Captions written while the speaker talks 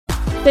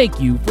Thank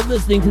you for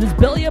listening to this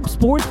Belly Up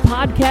Sports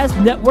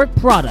Podcast Network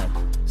product.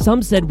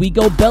 Some said we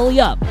go belly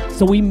up,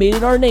 so we made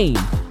it our name,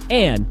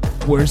 and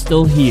we're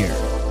still here.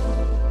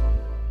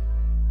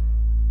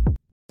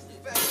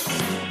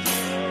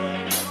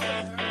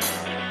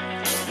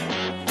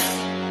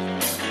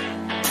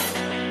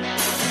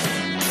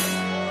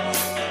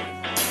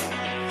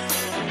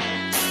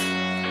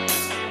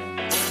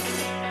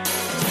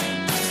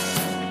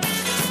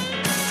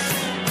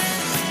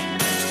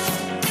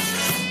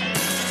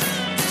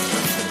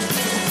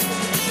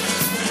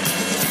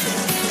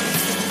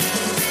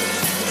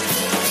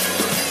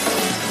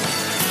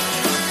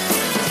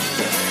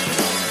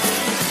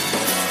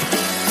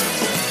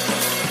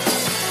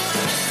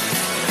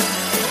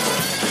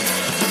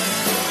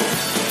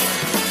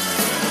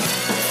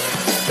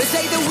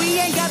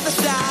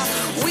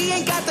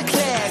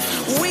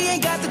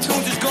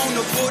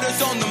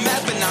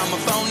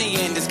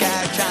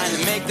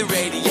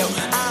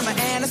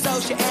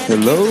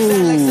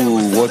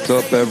 Hello, what's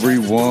up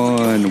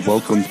everyone?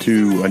 Welcome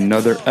to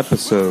another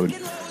episode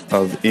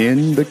of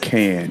In the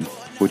Can,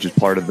 which is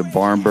part of the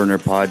Barn Burner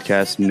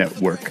Podcast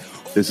Network.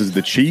 This is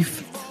the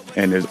Chief,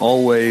 and as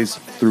always,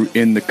 through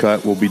In the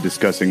Cut, we'll be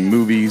discussing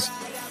movies,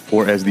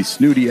 or as the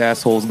snooty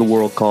assholes of the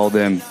world call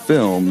them,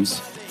 films,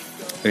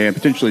 and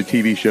potentially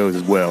TV shows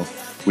as well.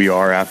 We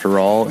are, after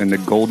all, in the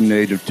golden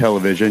age of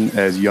television,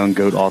 as Young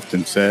Goat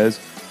often says.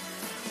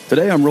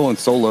 Today I'm rolling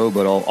solo,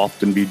 but I'll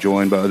often be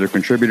joined by other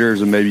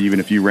contributors and maybe even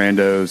a few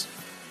randos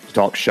to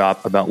talk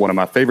shop about one of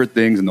my favorite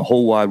things in the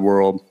whole wide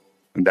world,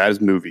 and that is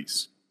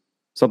movies.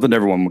 Something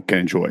everyone can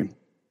enjoy.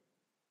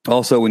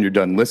 Also, when you're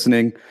done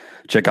listening,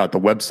 check out the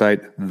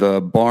website,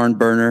 The Barn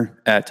Burner,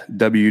 at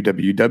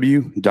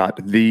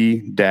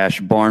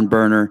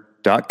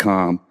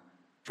www.the-barnburner.com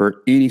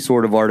for any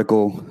sort of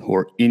article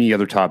or any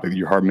other topic that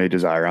your heart may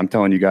desire. I'm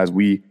telling you guys,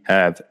 we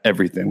have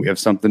everything. We have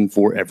something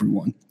for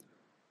everyone.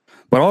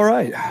 But all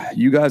right,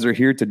 you guys are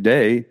here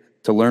today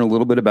to learn a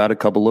little bit about a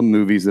couple of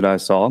movies that I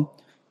saw.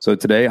 So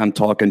today I'm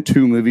talking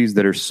two movies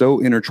that are so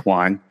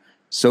intertwined,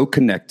 so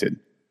connected,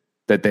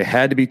 that they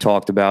had to be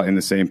talked about in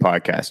the same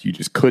podcast. You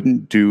just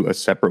couldn't do a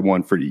separate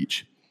one for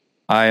each.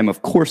 I am,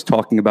 of course,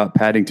 talking about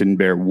Paddington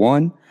Bear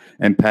 1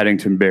 and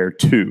Paddington Bear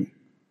 2.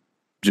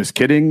 Just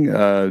kidding.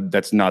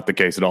 That's not the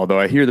case at all, though.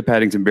 I hear the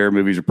Paddington Bear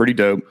movies are pretty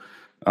dope.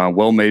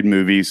 Well-made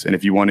movies, and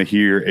if you want to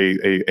hear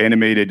a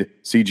animated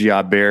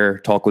CGI bear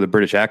talk with a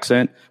British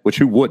accent, which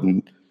who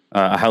wouldn't,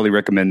 I highly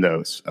recommend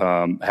those.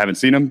 I haven't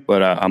seen them,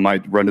 but I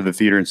might run to the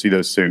theater and see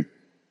those soon.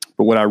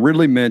 But what I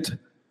really meant,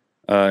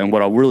 and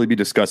what I'll really be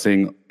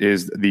discussing,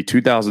 is the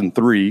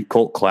 2003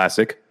 cult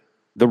classic,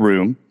 The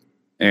Room,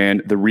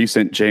 and the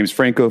recent James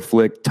Franco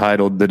flick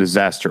titled The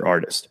Disaster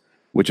Artist,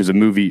 which is a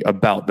movie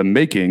about the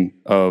making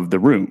of The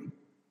Room.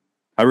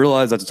 I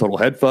realize that's a total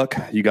head fuck.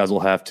 You guys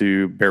will have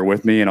to bear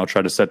with me, and I'll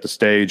try to set the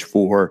stage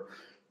for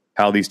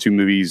how these two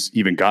movies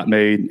even got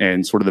made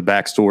and sort of the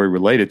backstory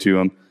related to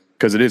them,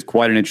 because it is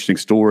quite an interesting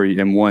story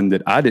and one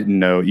that I didn't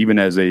know even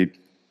as a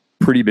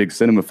pretty big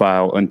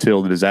cinemaphile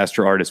until The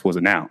Disaster Artist was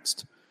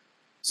announced.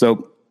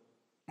 So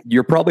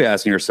you're probably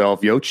asking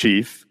yourself, yo,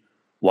 Chief,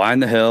 why in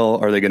the hell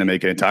are they going to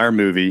make an entire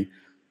movie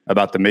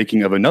about the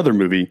making of another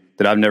movie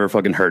that I've never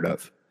fucking heard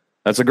of?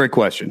 That's a great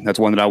question. That's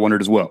one that I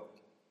wondered as well.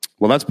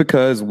 Well, that's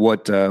because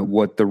what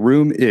The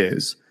Room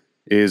is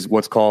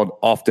what's called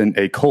often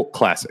a cult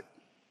classic.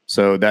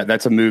 So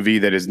that's a movie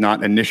that is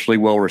not initially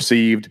well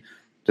received,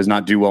 does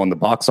not do well in the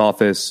box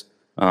office.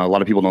 A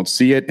lot of people don't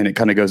see it, and it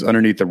kind of goes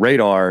underneath the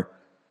radar,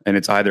 and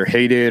it's either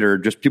hated or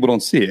just people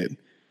don't see it.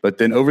 But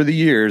then over the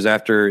years,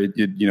 after it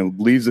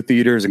leaves the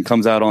theaters and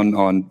comes out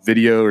on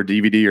video or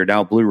DVD or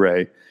now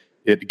Blu-ray,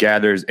 it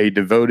gathers a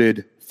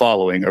devoted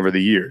following over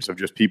the years of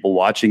just people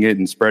watching it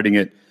and spreading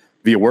it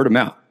via word of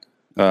mouth.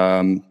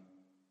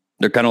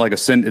 They're kind of like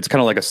it's kind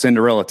of like a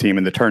Cinderella team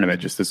in the tournament,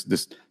 just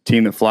this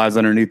team that flies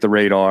underneath the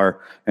radar.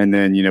 And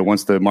then,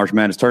 once the March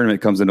Madness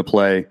tournament comes into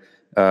play,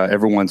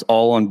 everyone's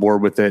all on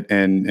board with it.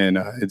 And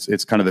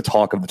it's kind of the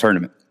talk of the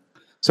tournament.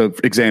 So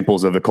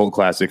examples of a cult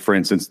classic, for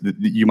instance,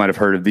 you might have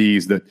heard of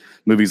these, that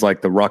movies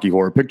like the Rocky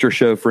Horror Picture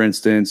Show, for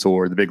instance,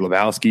 or The Big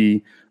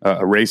Lebowski,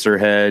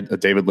 Eraserhead, a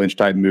David Lynch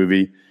type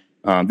movie.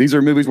 These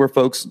are movies where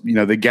folks,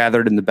 they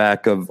gathered in the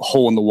back of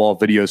hole in the wall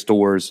video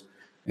stores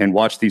and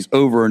watch these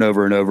over and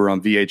over and over on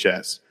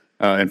VHS.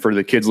 And for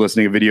the kids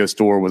listening, a video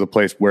store was a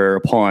place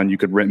whereupon you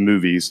could rent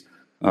movies.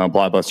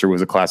 Blockbuster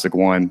was a classic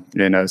one.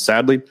 And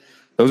sadly,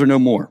 those are no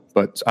more.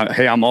 But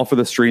hey, I'm all for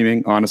the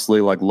streaming,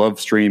 honestly. Love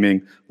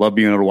streaming, love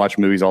being able to watch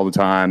movies all the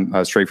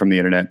time, straight from the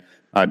internet.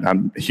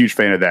 I'm a huge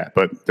fan of that.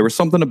 But there was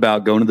something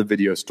about going to the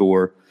video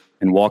store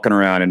and walking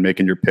around and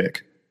making your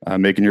pick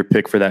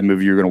for that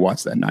movie you're going to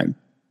watch that night.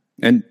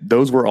 And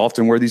those were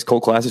often where these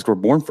cult classics were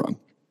born from.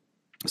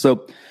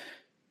 So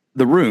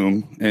The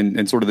Room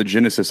and sort of the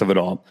genesis of it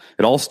all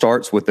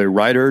starts with a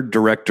writer,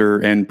 director,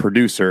 and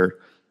producer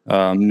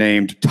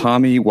named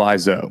Tommy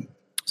Wiseau.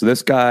 So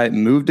this guy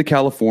moved to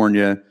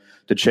California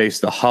to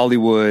chase the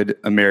Hollywood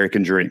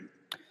American dream.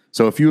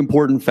 So a few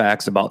important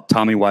facts about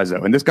Tommy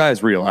Wiseau. And this guy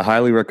is real. I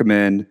highly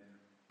recommend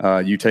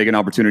you take an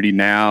opportunity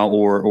now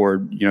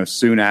or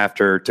soon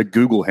after to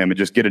Google him and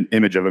just get an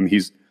image of him.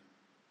 He's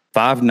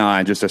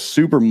 5'9", just a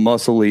super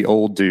muscly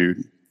old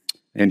dude.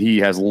 And he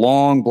has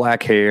long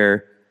black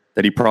hair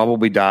that he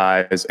probably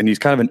dyes. And he's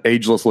kind of an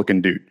ageless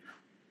looking dude,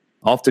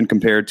 often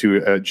compared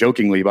to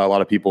jokingly by a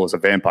lot of people as a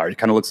vampire. He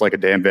kind of looks like a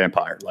damn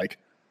vampire. Like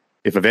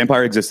if a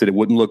vampire existed, it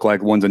wouldn't look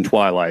like ones in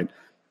Twilight.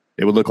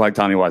 It would look like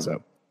Tommy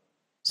Wiseau.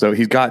 So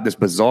he's got this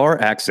bizarre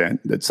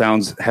accent that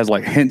has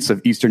like hints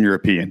of Eastern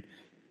European,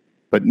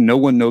 but no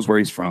one knows where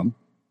he's from.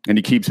 And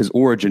he keeps his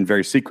origin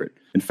very secret.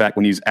 In fact,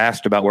 when he's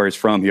asked about where he's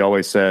from, he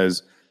always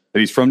says that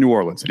he's from New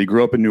Orleans, that he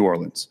grew up in New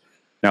Orleans.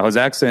 Now, his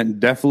accent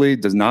definitely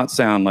does not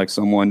sound like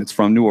someone that's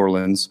from New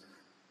Orleans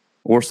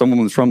or someone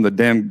who's from the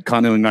damn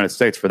continental United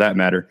States, for that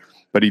matter.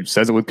 But he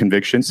says it with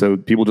conviction, so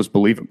people just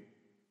believe him.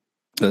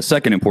 The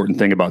second important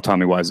thing about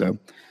Tommy Wiseau,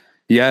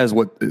 he has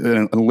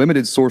a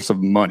limited source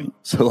of money.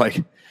 So,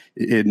 like,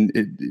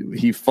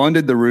 he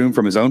funded the room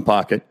from his own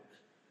pocket.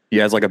 He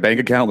has like a bank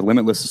account with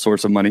limitless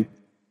source of money.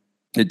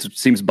 It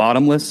seems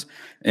bottomless,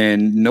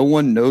 and no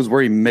one knows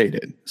where he made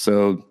it.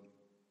 So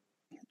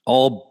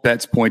all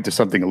bets point to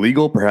something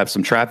illegal, perhaps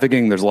some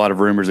trafficking. There's a lot of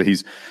rumors that he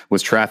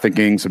was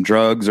trafficking some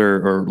drugs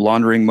or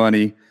laundering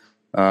money.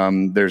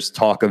 There's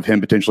talk of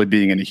him potentially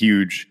being in a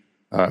huge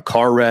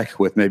car wreck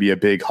with maybe a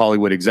big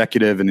Hollywood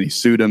executive, and he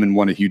sued him and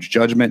won a huge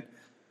judgment.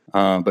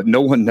 But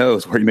no one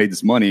knows where he made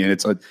this money.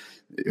 And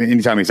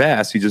anytime he's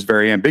asked, he's just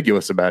very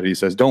ambiguous about it. He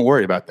says, don't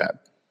worry about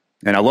that.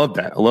 And I love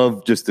that. I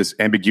love just this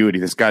ambiguity.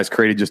 This guy's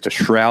created just a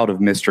shroud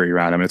of mystery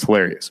around him. It's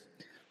hilarious.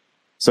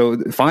 So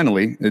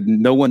finally,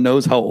 no one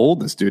knows how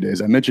old this dude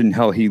is. I mentioned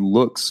how he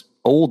looks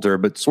older,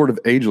 but sort of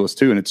ageless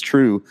too. And it's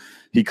true.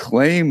 He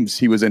claims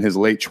he was in his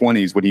late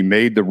 20s when he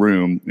made The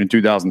Room in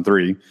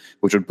 2003,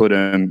 which would put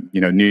him,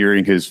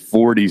 nearing his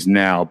 40s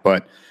now.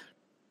 But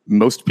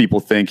most people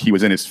think he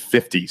was in his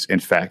 50s, in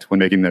fact, when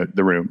making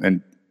the Room.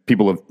 And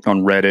people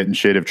on Reddit and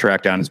shit have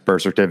tracked down his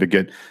birth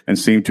certificate and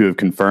seem to have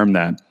confirmed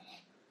that.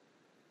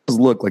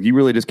 Look like you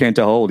really just can't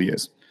tell how old he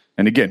is.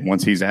 And again,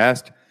 once he's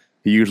asked,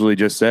 he usually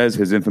just says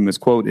his infamous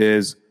quote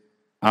is,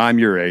 "I'm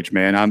your age,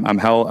 man. I'm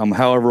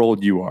however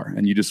old you are."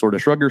 And you just sort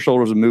of shrug your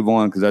shoulders and move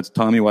on because that's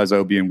Tommy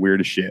Wiseau being weird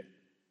as shit.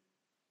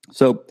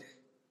 So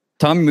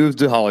Tommy moves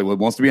to Hollywood,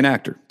 wants to be an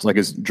actor. It's like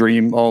his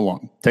dream all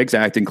along. Takes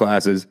acting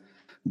classes,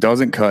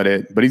 doesn't cut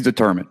it, but he's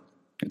determined.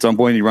 At some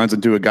point, he runs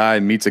into a guy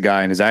and meets a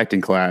guy in his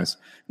acting class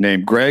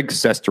named Greg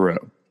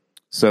Sestero.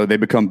 So they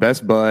become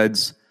best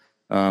buds.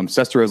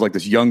 Sestero is like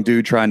this young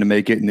dude trying to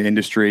make it in the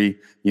industry,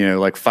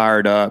 like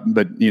fired up,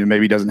 but,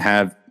 maybe doesn't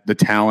have the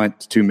talent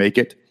to make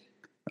it.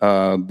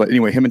 But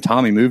anyway, him and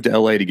Tommy moved to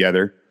LA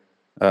together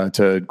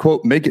to,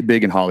 quote, make it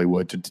big in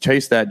Hollywood, to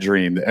chase that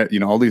dream.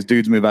 All these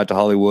dudes move out to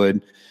Hollywood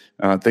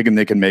thinking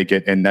they can make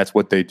it, and that's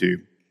what they do.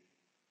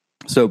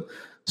 So,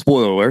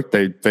 spoiler alert,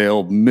 they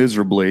fail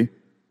miserably.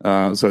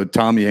 So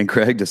Tommy and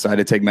Craig decide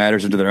to take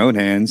matters into their own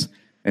hands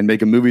and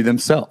make a movie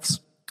themselves.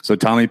 So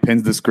Tommy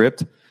pins the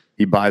script.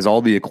 He buys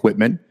all the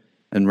equipment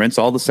and rents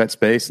all the set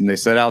space, and they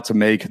set out to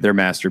make their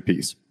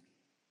masterpiece.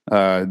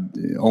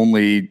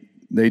 Only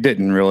they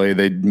didn't really.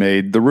 They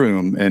made The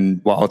Room,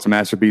 and while it's a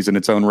masterpiece in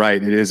its own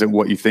right, it isn't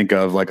what you think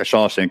of like a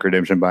Shawshank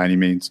Redemption by any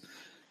means.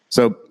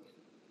 So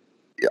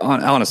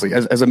honestly,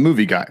 as a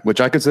movie guy,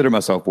 which I consider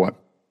myself one,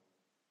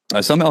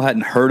 I somehow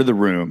hadn't heard of The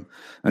Room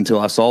until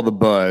I saw the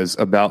buzz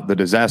about The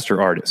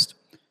Disaster Artist,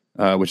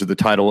 which is the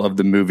title of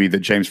the movie that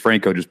James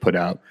Franco just put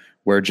out,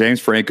 where James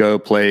Franco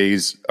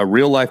plays a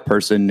real-life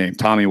person named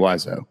Tommy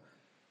Wiseau.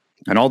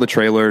 And all the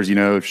trailers,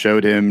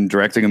 showed him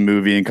directing a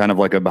movie and kind of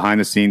like a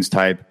behind-the-scenes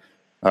type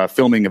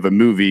filming of a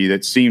movie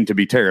that seemed to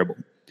be terrible.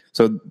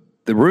 So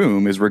The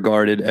Room is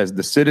regarded as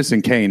the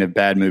Citizen Kane of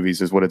bad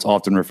movies, is what it's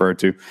often referred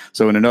to.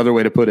 So in another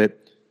way to put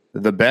it,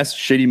 the best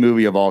shitty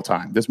movie of all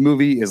time. This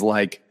movie is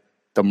like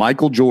the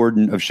Michael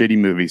Jordan of shitty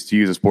movies, to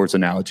use a sports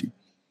analogy.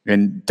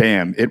 And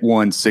damn, it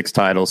won 6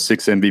 titles,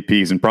 6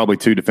 MVPs, and probably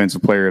 2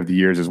 Defensive Player of the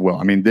Years as well.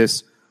 I mean,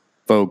 this,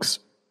 folks,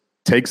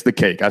 takes the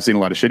cake. I've seen a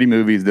lot of shitty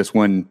movies. This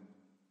one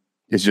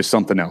is just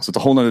something else. It's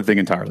a whole other thing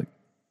entirely.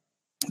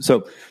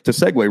 So to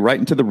segue right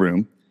into The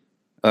Room,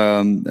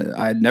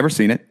 I had never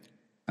seen it.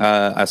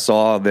 I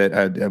saw that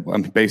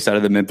I'm based out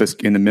of the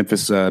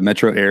Memphis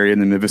metro area in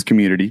the Memphis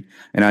community,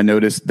 and I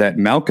noticed that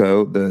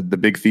Malco, the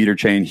big theater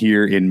chain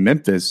here in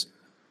Memphis,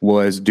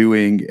 was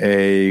doing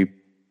a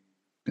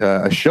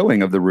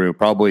showing of The Room,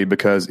 probably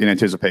because in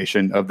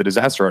anticipation of The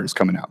Disaster Artist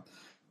coming out.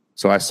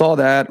 So I saw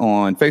that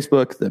on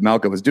Facebook that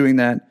Malco was doing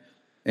that,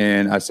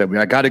 and I said,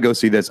 I got to go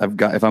see this.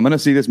 If I'm going to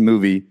see this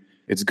movie,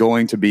 it's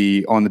going to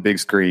be on the big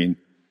screen.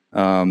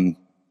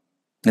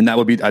 And that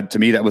would be, to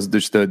me, that was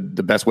just the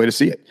best way to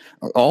see it.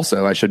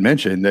 Also, I should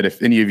mention that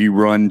if any of you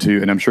run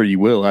to, and I'm sure you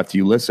will after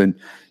you listen,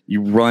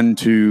 you run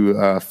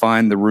to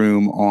find The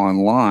Room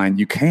online,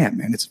 you can't,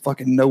 man. It's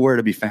fucking nowhere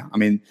to be found. I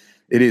mean,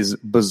 it is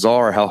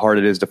bizarre how hard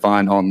it is to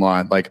find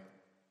online. Like,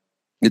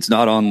 it's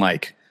not on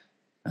like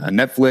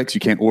Netflix. You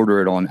can't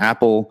order it on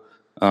Apple.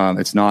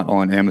 It's not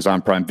on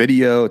Amazon Prime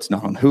Video. It's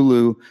not on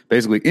Hulu.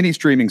 Basically, any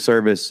streaming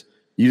service,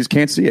 you just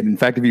can't see it. In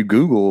fact, if you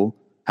Google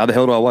how the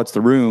hell do I watch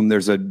The Room?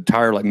 There's an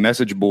entire like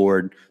message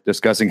board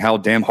discussing how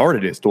damn hard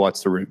it is to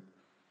watch The Room.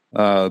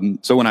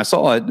 So when I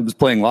saw it, it was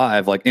playing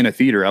live, like in a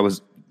theater. I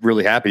was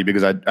really happy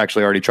because I'd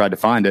actually already tried to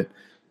find it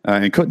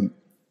and couldn't.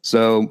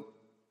 So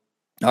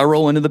I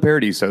roll into the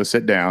Paradiso,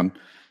 sit down,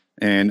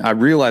 and I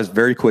realized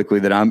very quickly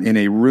that I'm in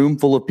a room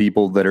full of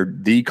people that are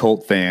the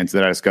cult fans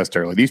that I discussed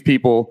earlier. These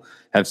people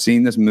have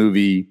seen this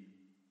movie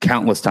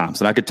countless times.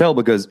 And I could tell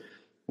because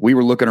we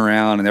were looking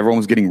around and everyone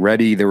was getting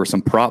ready. There were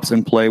some props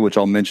in play, which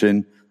I'll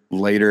mention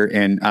later.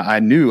 And I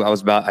knew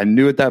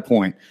at that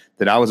point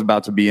that I was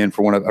about to be in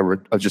for one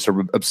of just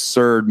an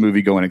absurd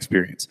movie going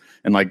experience.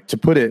 And like, to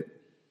put it,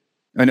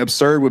 and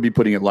absurd would be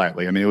putting it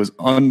lightly. I mean, it was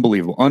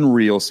unbelievable,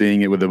 unreal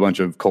seeing it with a bunch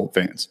of cult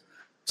fans.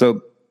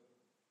 So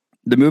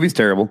the movie's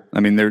terrible. I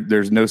mean,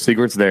 there's no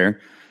secrets there.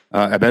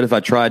 I bet if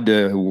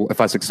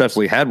I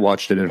successfully had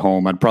watched it at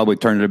home, I'd probably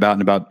turned it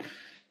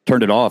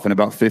off in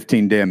about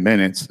 15 damn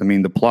minutes. I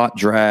mean, the plot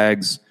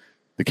drags,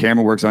 the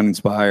camera work's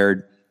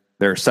uninspired.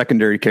 There are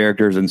secondary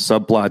characters and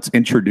subplots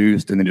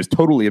introduced and then just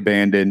totally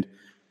abandoned.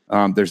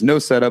 There's no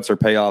setups or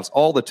payoffs,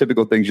 all the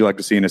typical things you like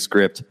to see in a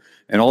script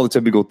and all the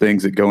typical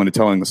things that go into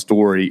telling the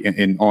story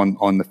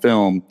on the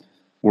film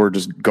were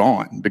just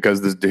gone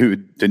because this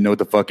dude didn't know what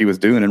the fuck he was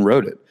doing and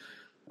wrote it.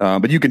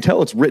 But you can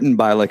tell it's written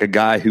by like a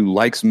guy who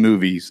likes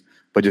movies,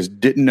 but just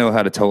didn't know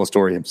how to tell a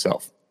story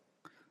himself.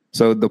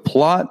 So the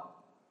plot,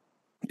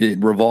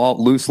 it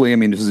revolves loosely. I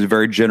mean, this is a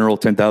very general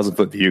 10,000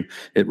 foot view.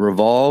 It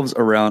revolves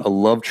around a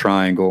love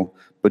triangle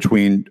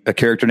between a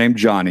character named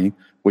Johnny,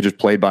 which is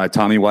played by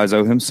Tommy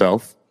Wiseau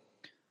himself,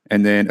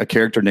 and then a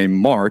character named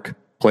Mark,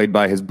 played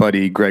by his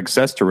buddy Greg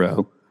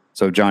Sestero.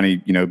 So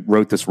Johnny,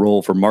 wrote this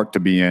role for Mark to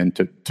be in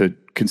to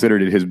consider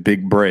it his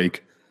big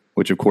break,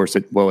 which of course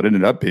it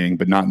ended up being,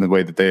 but not in the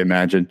way that they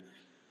imagined.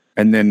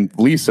 And then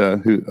Lisa,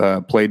 who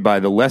played by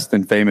the less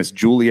than famous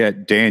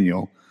Juliette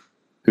Daniel,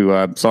 who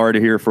sorry to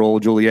hear for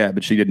old Juliette,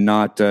 but she did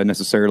not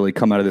necessarily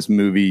come out of this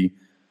movie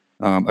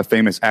a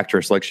famous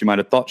actress like she might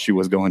have thought she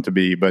was going to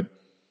be. But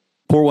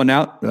pour one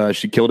out.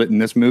 She killed it in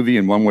this movie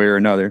in one way or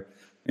another,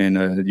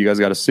 and you guys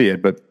got to see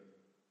it. But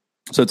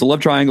so it's a love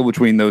triangle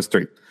between those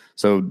three.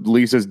 So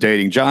Lisa's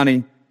dating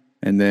Johnny,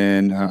 and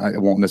then I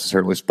won't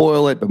necessarily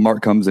spoil it, but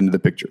Mark comes into the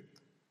picture.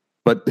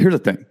 But here's the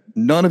thing.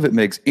 None of it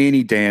makes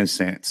any damn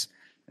sense.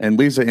 And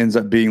Lisa ends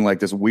up being like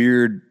this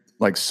weird,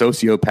 like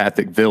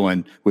sociopathic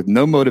villain with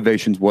no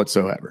motivations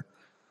whatsoever.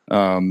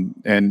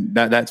 And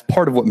that's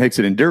part of what makes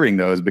it enduring,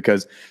 though, is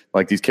because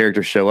like these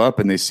characters show up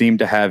and they seem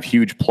to have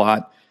huge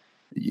plot,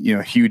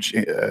 huge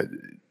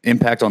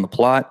impact on the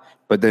plot.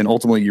 But then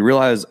ultimately you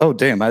realize, oh,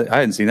 damn, I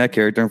hadn't seen that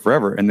character in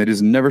forever. And they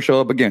just never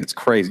show up again. It's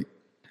crazy.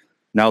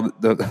 Now,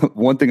 the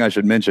one thing I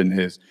should mention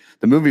is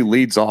the movie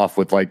leads off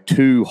with like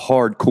 2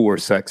 hardcore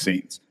sex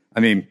scenes. I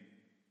mean,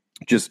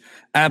 just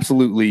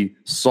absolutely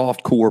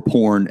softcore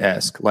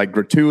porn-esque, like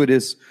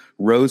gratuitous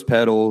rose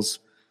petals,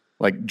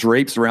 like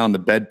drapes around the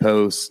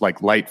bedposts,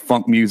 like light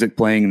funk music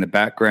playing in the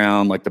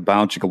background, like the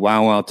Bow Chicka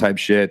Wow Wow type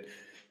shit.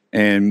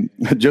 And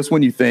just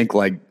when you think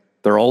like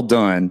they're all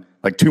done,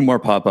 like 2 more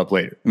pop up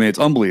later. I mean, it's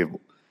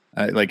unbelievable.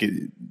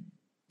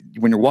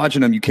 When you're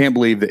watching them, you can't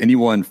believe that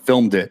anyone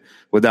filmed it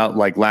without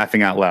like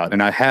laughing out loud.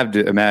 And I have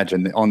to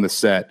imagine that on the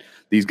set,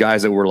 these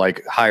guys that were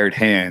like hired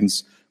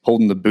hands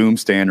holding the boom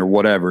stand or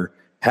whatever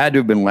had to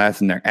have been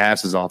laughing their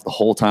asses off the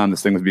whole time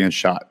this thing was being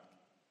shot.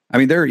 I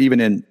mean, they're even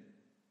and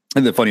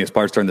the funniest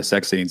parts during the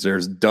sex scenes,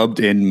 there's dubbed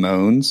in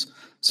moans.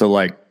 So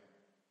like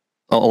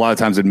a lot of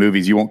times in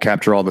movies, you won't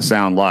capture all the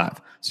sound live.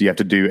 So you have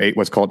to do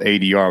what's called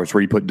ADR, which is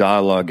where you put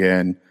dialogue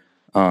in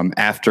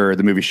after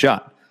the movie's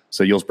shot.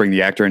 So you'll bring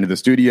the actor into the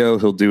studio.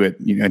 He'll do it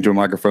into a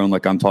microphone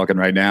like I'm talking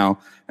right now,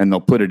 and they'll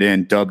put it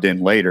in, dubbed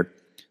in later.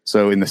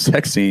 So in the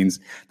sex scenes,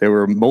 there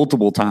were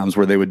multiple times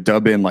where they would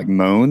dub in like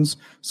moans.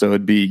 So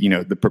it'd be,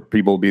 the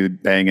people would be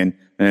banging, and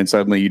then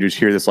suddenly you just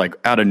hear this like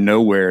out of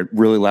nowhere,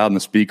 really loud in the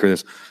speaker,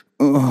 this,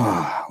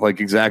 like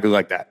exactly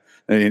like that.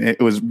 And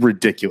it was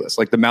ridiculous.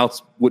 Like the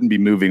mouths wouldn't be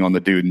moving on the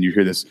dude, and you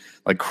hear this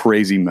like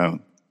crazy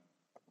moan.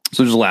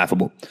 So just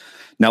laughable.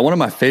 Now, one of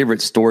my favorite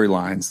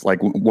storylines, like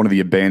one of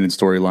the abandoned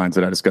storylines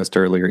that I discussed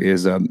earlier,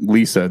 is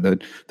Lisa,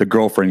 the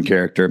girlfriend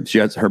character.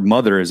 Her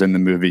mother is in the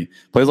movie,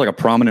 plays like a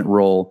prominent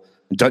role,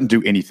 doesn't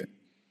do anything,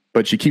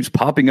 but she keeps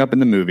popping up in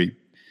the movie.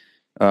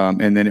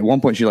 And then at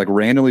one point, she like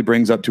randomly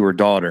brings up to her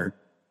daughter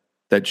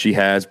that she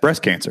has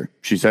breast cancer.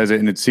 She says it,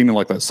 and it's seeming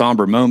like a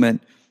somber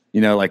moment.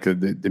 Like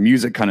the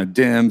music kind of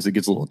dims, it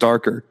gets a little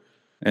darker,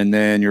 and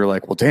then you're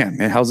like, well, damn,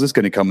 man, how's this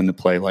going to come into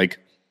play? Like,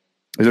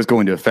 is this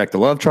going to affect the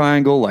love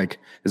triangle? Like,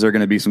 is there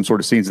going to be some sort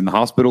of scenes in the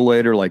hospital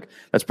later? Like,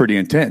 that's pretty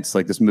intense.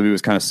 Like, this movie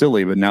was kind of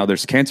silly, but now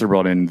there's cancer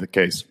brought into the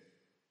case.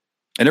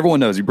 And everyone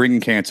knows you bring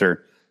in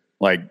cancer,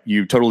 like,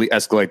 you totally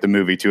escalate the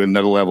movie to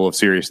another level of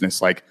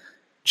seriousness. Like,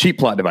 cheap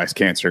plot device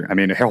cancer. I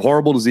mean, a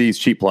horrible disease,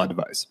 cheap plot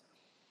device.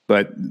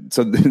 But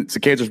so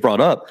cancer's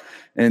brought up,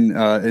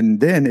 and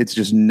then it's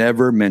just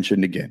never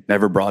mentioned again,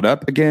 never brought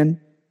up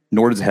again,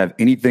 nor does it have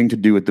anything to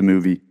do with the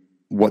movie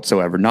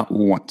whatsoever, not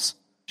once.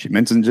 She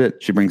mentions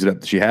it. She brings it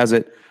up. She has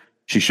it.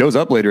 She shows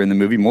up later in the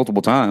movie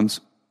multiple times.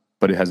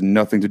 but it has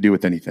nothing to do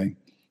with anything.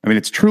 I mean,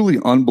 it's truly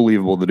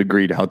unbelievable the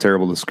degree to how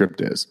terrible the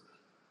script is.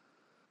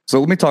 So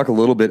let me talk a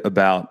little bit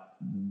about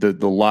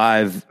the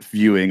live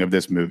viewing of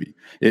this movie.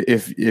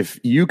 If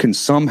you can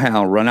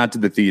somehow run out to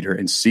the theater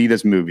and see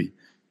this movie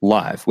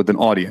live with an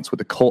audience,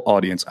 with a cult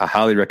audience, I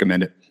highly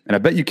recommend it. And I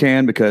bet you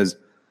can, because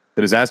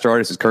The Disaster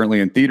Artist is currently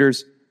in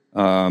theaters.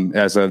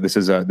 As of this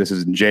is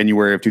in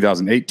January of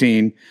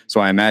 2018.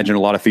 So I imagine a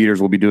lot of theaters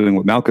will be doing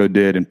what Malco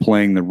did and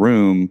playing The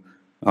Room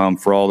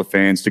for all the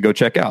fans to go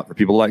check out, for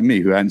people like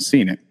me who hadn't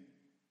seen it.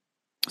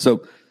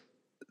 So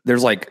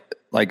there's like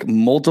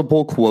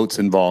multiple quotes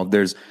involved.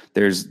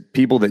 There's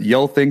people that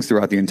yell things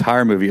throughout the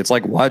entire movie. It's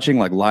like watching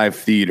like live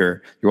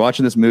theater. You're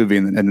watching this movie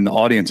and then the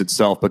audience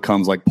itself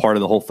becomes like part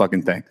of the whole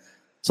fucking thing.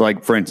 So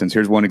like, for instance,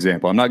 here's one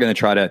example. I'm not going to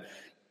try to,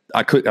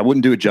 I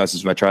wouldn't do it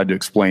justice if I tried to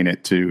explain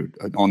it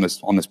on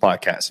this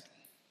podcast.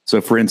 So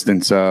for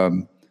instance,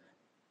 in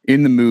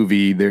the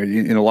movie, there,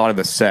 in a lot of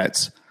the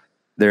sets,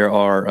 there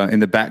are in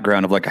the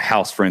background of like a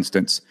house, for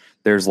instance,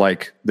 there's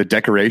like the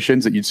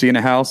decorations that you'd see in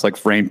a house, like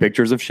framed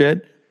pictures of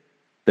shit.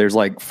 There's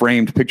like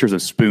framed pictures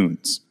of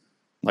spoons,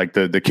 like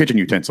the kitchen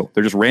utensil.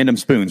 They're just random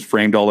spoons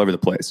framed all over the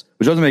place,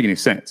 which doesn't make any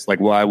sense.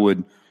 Like, why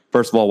would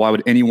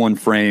anyone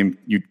frame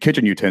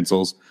kitchen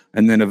utensils?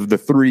 And then of the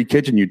 3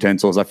 kitchen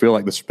utensils, I feel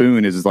like the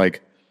spoon is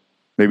like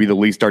maybe the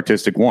least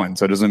artistic one.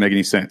 So it doesn't make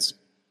any sense.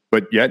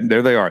 But yet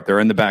there they are. They're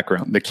in the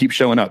background. They keep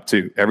showing up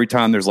too. Every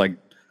time there's like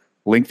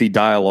lengthy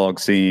dialogue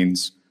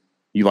scenes,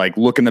 you like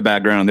look in the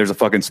background and there's a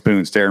fucking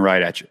spoon staring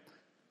right at you.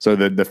 So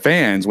the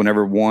fans,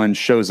 whenever one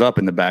shows up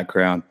in the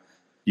background,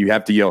 you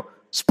have to yell,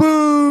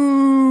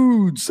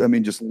 spoons. I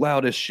mean, just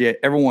loud as shit.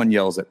 Everyone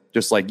yells it,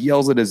 just like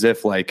yells it as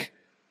if like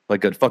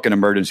a fucking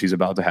emergency is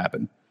about to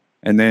happen.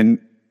 And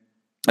then,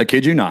 I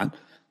kid you not,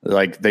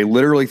 like they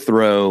literally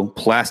throw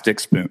plastic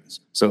spoons.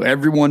 So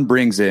everyone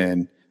brings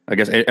in, I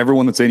guess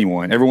everyone that's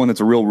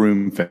a real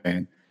Room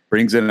fan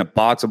brings in a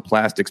box of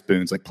plastic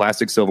spoons, like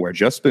plastic silverware,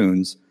 just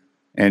spoons.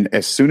 And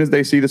as soon as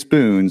they see the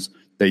spoons,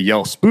 they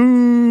yell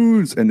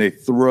spoons and they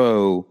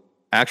throw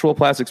actual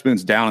plastic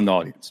spoons down in the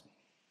audience.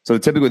 So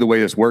typically the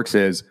way this works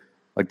is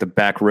like the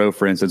back row,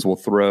 for instance, will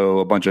throw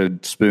a bunch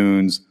of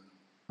spoons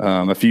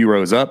a few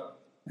rows up.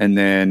 And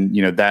then,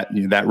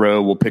 that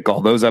row will pick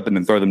all those up and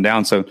then throw them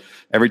down. So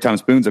every time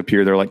spoons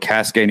appear, they're like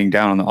cascading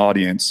down on the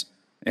audience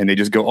and they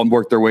just go and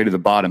work their way to the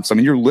bottom. So, I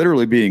mean, you're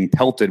literally being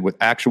pelted with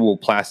actual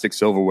plastic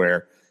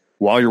silverware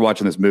while you're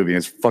watching this movie.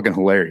 It's fucking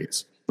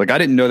hilarious. Like, I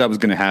didn't know that was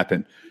going to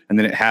happen. And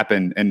then it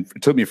happened. And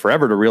it took me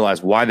forever to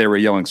realize why they were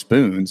yelling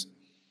spoons,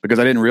 because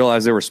I didn't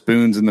realize there were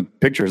spoons in the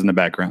pictures in the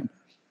background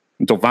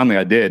until finally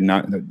I did.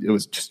 And it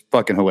was just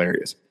fucking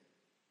hilarious.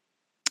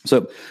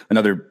 So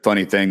another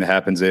funny thing that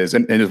happens is,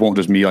 and it won't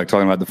just me like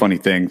talking about the funny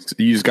things,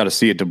 you just got to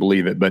see it to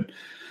believe it. But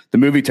the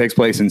movie takes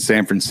place in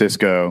San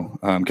Francisco,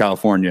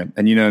 California.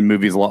 And, in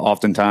movies,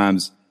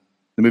 oftentimes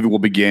the movie will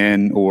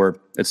begin, or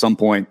at some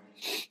point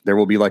there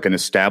will be like an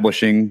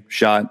establishing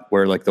shot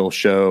where like they'll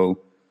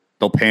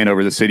pan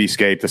over the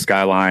cityscape, the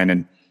skyline,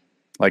 and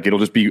like you'll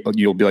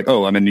be like,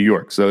 oh, I'm in New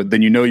York. So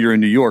then you're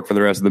in New York for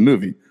the rest of the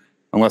movie,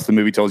 unless the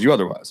movie tells you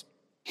otherwise.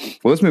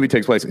 Well, this movie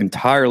takes place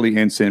entirely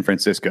in San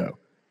Francisco.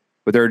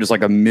 But there are just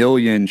like a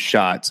million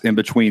shots in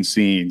between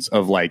scenes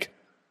of like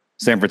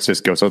San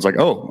Francisco. So it's like,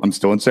 oh, I'm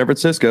still in San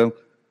Francisco.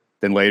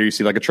 Then later you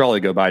see like a trolley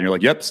go by and you're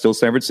like, yep, still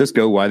San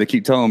Francisco. Why they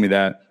keep telling me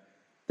that?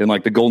 Then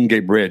like the Golden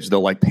Gate Bridge, they'll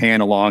like pan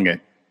along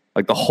it,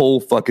 like the whole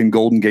fucking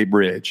Golden Gate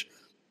Bridge.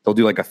 They'll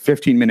do like a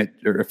 15-minute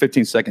or a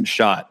 15-second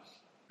shot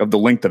of the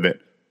length of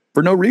it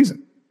for no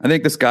reason. I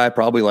think this guy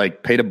probably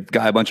like paid a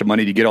guy a bunch of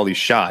money to get all these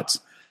shots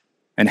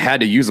and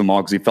had to use them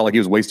all because he felt like he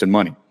was wasting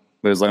money.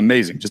 But it was like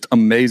amazing, just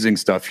amazing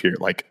stuff here.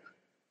 Like,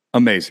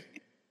 amazing.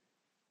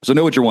 So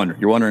know what you're wondering.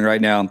 You're wondering right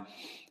now,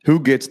 who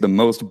gets the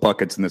most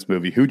buckets in this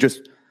movie? Who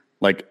just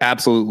like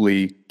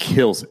absolutely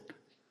kills it?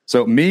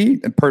 So me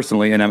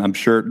personally, and I'm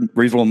sure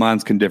reasonable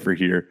minds can differ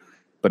here,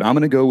 but I'm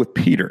going to go with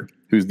Peter,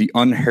 who's the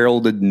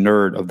unheralded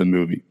nerd of the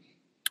movie.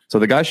 So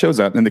the guy shows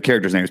up, and the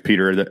character's name is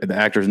Peter. The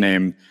actor's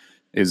name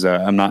is,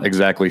 I'm not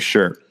exactly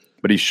sure,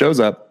 but he shows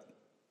up.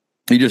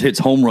 He just hits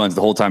home runs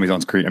the whole time he's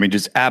on screen. I mean,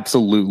 just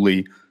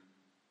absolutely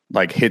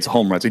like hits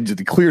home runs. He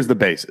clears the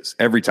bases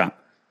every time.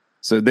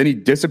 So then he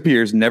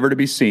disappears, never to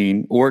be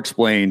seen or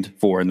explained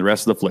for in the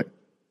rest of the flick.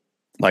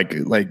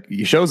 Like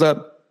he shows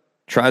up,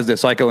 tries to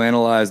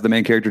psychoanalyze the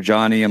main character,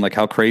 Johnny, and like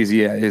how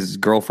crazy his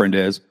girlfriend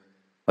is.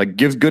 Like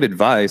gives good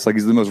advice. Like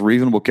he's the most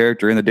reasonable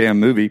character in the damn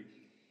movie.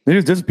 Then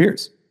he just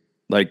disappears.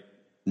 Like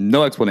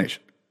no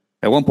explanation.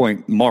 At one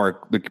point,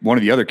 Mark, one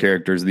of the other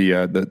characters,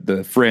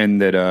 the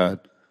friend that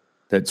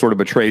sort of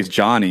betrays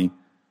Johnny,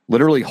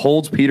 literally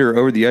holds Peter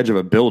over the edge of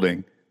a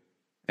building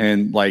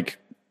and like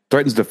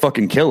threatens to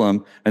fucking kill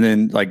him. And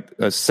then like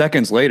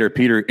seconds later,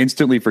 Peter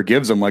instantly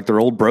forgives him like they're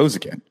old bros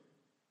again.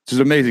 It's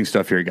just amazing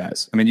stuff here,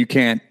 guys. I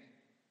mean,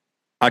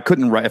 I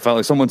couldn't write,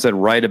 if someone said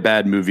write a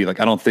bad movie,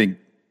 like I don't think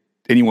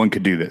anyone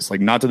could do this,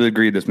 like not to the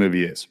degree this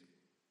movie is.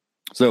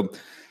 So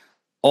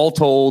all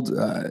told,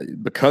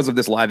 because of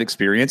this live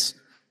experience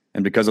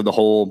and because of the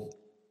whole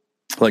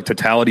like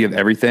totality of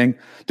everything,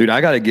 dude,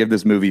 I got to give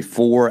this movie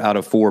 4 out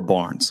of 4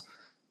 barns.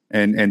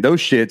 And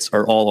those shits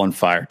are all on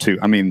fire too.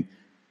 I mean,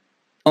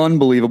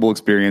 unbelievable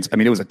experience. I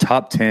mean, it was a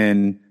top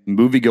 10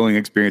 movie going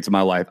experience of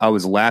my life. I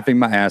was laughing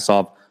my ass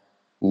off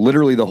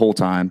literally the whole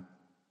time.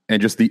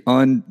 And just the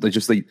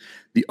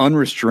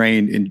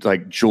unrestrained and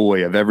like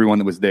joy of everyone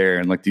that was there,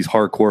 and like these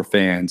hardcore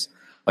fans,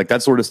 like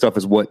that sort of stuff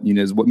is what, you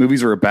know, is what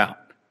movies are about.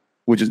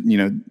 Which is, you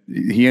know,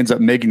 he ends up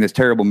making this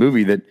terrible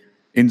movie that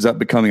ends up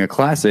becoming a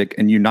classic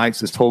and unites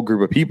this whole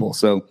group of people.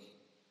 So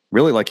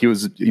really, like, he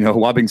was, you know, a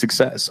whopping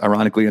success,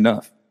 ironically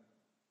enough.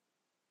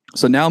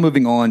 So now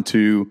moving on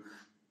to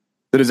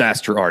The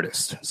Disaster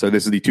Artist. So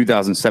this is the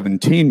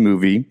 2017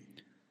 movie.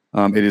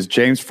 It is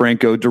James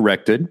Franco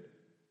directed.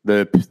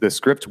 The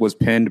script was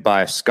penned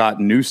by Scott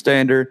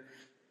Newstander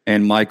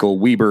and Michael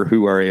Weber,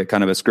 who are a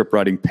kind of a script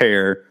writing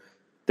pair.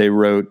 They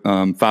wrote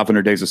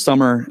 500 Days of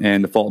Summer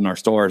and The Fault in Our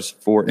Stars,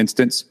 for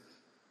instance.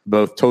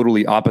 Both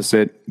totally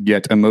opposite,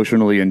 yet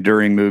emotionally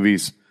enduring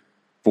movies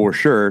for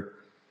sure.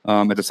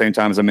 At the same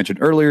time, as I mentioned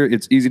earlier,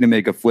 it's easy to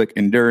make a flick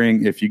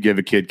enduring if you give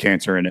a kid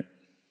cancer in it.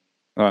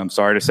 I'm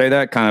sorry to say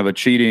that. Kind of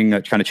cheating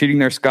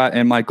there, Scott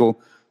and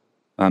Michael.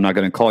 I'm not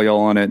going to call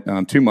y'all on it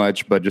too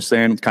much, but just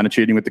saying, kind of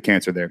cheating with the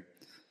cancer there.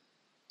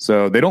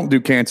 So they don't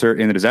do cancer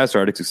in The Disaster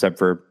Artist, except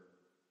for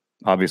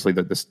obviously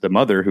the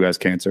mother who has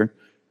cancer.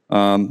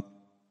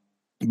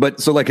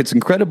 But so like it's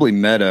incredibly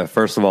meta,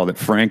 first of all,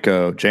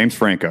 that James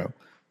Franco,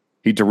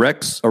 he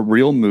directs a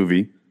real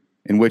movie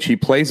in which he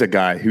plays a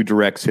guy who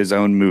directs his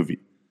own movie.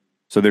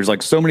 So there's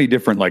like so many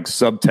different like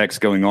subtext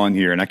going on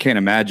here. And I can't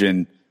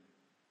imagine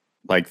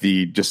like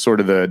the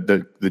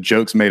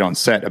jokes made on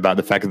set about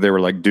the fact that they were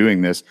like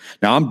doing this.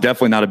 Now, I'm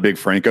definitely not a big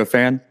Franco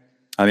fan.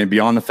 I mean,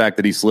 beyond the fact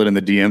that he slid in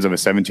the DMs of a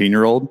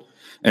 17-year-old,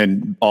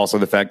 and also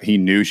the fact that he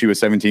knew she was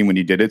 17 when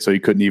he did it, so he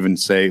couldn't even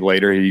say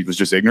later he was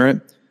just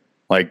ignorant.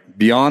 Like,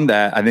 beyond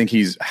that, I think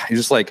he's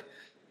just like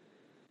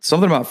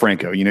something about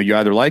Franco. You know, you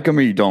either like him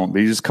or you don't,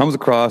 but he just comes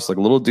across like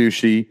a little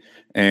douchey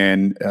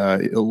and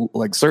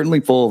like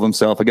certainly full of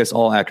himself. I guess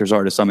all actors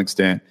are to some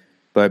extent,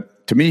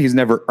 but to me, he's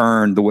never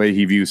earned the way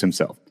he views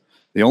himself.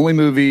 The only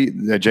movie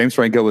that James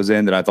Franco was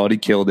in that I thought he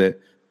killed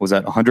it was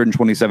that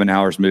 127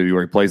 Hours movie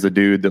where he plays the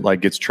dude that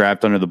like gets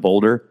trapped under the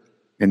boulder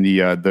in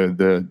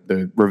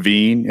the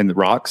ravine in the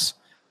rocks.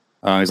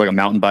 He's like a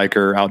mountain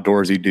biker,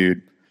 outdoorsy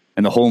dude.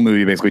 And the whole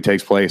movie basically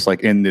takes place like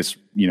in this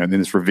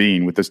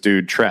ravine with this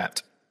dude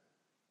trapped.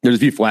 There's a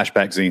few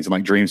flashback scenes and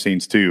like dream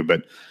scenes too,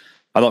 but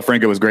I thought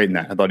Franco was great in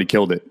that. I thought he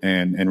killed it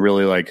and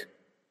really like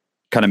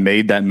kind of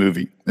made that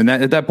movie. And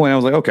at that point I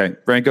was like, okay,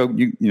 Franco,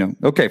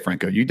 okay,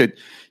 Franco, you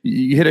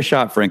hit a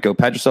shot, Franco,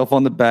 pat yourself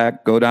on the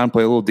back, go down,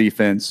 play a little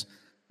defense,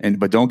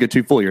 but don't get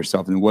too full of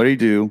yourself. And what did he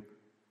do?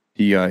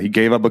 He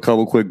gave up a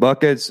couple quick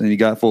buckets and he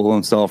got full of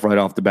himself right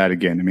off the bat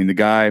again. I mean, the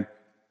guy,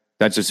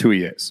 that's just who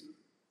he is.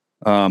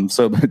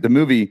 So the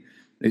movie,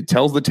 it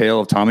tells the tale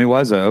of Tommy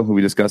Wiseau, who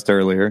we discussed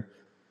earlier,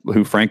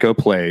 who Franco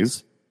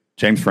plays,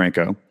 James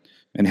Franco,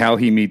 and how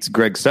he meets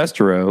Greg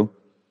Sestero,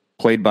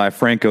 played by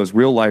Franco's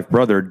real-life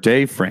brother,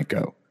 Dave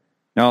Franco.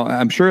 Now,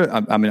 I'm sure,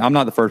 I'm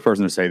not the first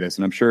person to say this,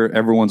 and I'm sure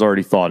everyone's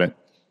already thought it,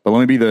 but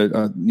let me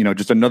be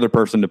just another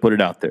person to put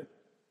it out there.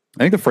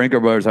 I think the Franco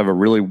brothers have a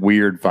really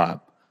weird vibe,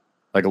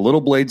 like a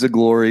little Blades of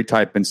Glory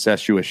type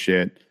incestuous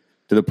shit,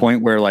 to the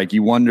point where like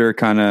you wonder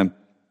kind of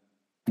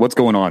what's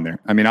going on there.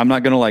 I mean, I'm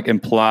not going to like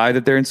imply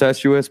that they're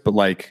incestuous, but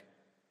like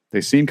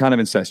they seem kind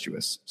of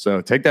incestuous. So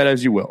take that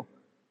as you will.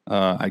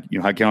 I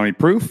can't have any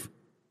proof,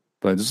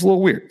 but it's just a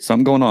little weird.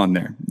 Something going on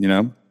there, you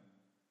know?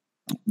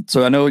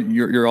 So I know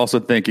you're also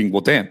thinking,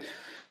 well,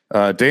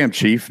 damn,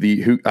 Chief,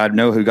 I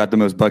know who got the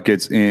most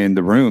buckets in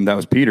the room. That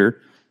was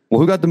Peter. Well,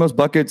 who got the most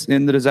buckets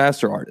in The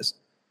Disaster Artist?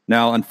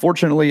 Now,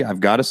 unfortunately, I've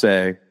got to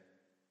say,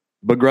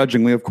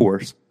 begrudgingly, of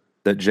course,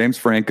 that James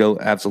Franco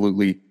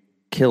absolutely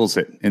kills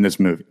it in this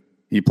movie.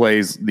 He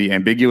plays the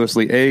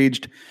ambiguously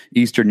aged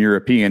Eastern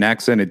European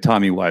accented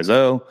Tommy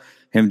Wiseau.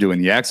 Him doing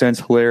the accent's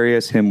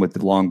hilarious. Him with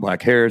the long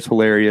black hair is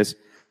hilarious.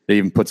 They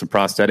even put some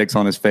prosthetics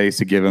on his face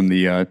to give him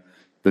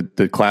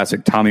the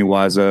classic Tommy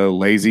Wiseau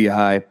lazy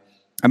eye.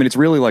 I mean, it's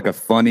really like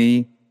it's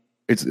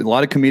a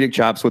lot of comedic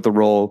chops with the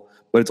role,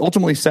 but it's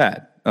ultimately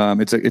sad.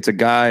 It's a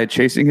guy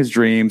chasing his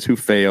dreams who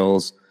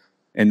fails,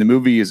 and the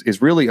movie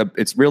is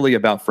really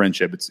about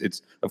friendship.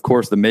 It's of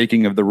course the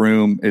making of The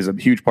Room is a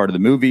huge part of the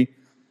movie,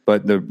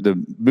 but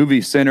the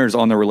movie centers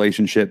on the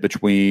relationship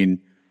between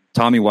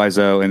Tommy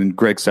Wiseau and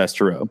Greg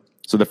Sestero.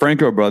 So the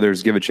Franco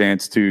brothers give a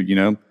chance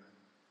to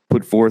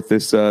put forth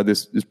this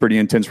pretty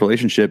intense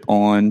relationship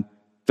on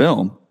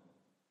film.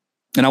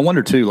 And I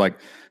wonder too, like,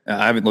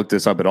 I haven't looked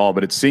this up at all,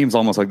 but it seems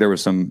almost like there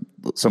was some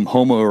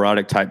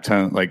homoerotic type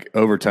tone, like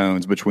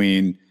overtones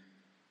between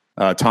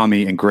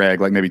Tommy and Greg.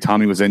 Like maybe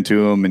Tommy was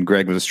into him and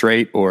Greg was a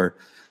straight,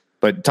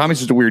 but Tommy's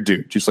just a weird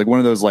dude, just like one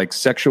of those like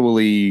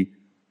sexually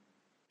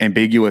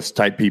ambiguous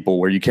type people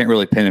where you can't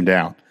really pin him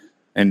down.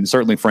 And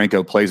certainly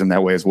Franco plays him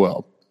that way as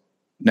well.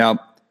 Now,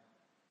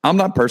 I'm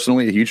not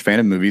personally a huge fan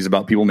of movies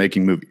about people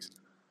making movies.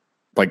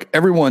 Like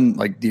everyone,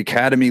 like the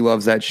Academy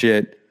loves that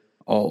shit.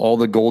 all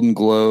the Golden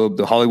Globe,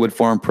 the Hollywood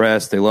Foreign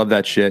Press, they love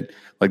that shit.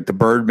 Like the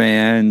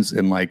Birdmans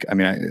and like, I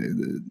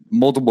mean,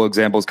 multiple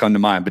examples come to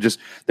mind, but just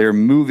they're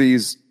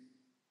movies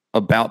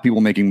about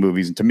people making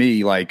movies. And to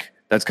me, like,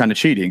 that's kind of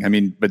cheating. I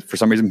mean, but for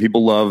some reason,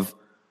 people love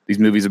these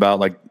movies about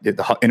like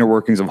the inner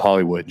workings of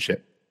Hollywood and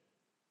shit.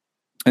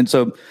 And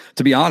so,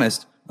 to be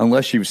honest,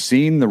 unless you've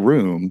seen The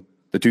Room,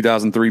 the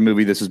 2003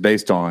 movie this is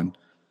based on,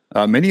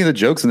 many of the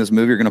jokes in this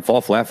movie are going to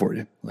fall flat for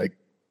you. Like,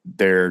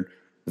 they're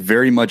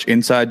very much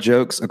inside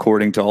jokes,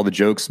 according to all the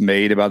jokes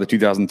made about the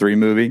 2003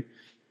 movie.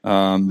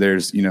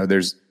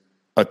 There's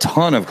a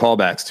ton of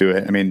callbacks to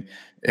it. I mean,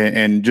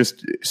 and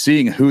just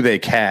seeing who they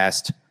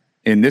cast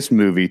in this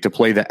movie to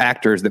play the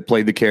actors that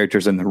played the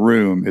characters in The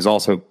Room is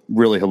also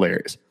really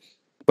hilarious.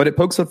 But it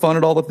pokes fun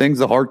at all the things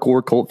the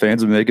hardcore cult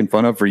fans have been making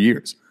fun of for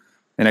years.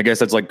 And I guess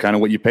that's like kind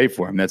of what you pay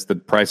for them. That's the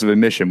price of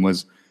admission,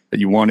 was that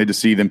you wanted to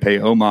see them pay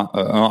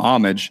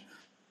homage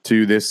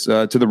to this,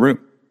 to The Room.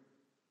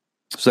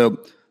 So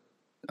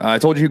I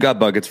told you who got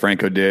buckets.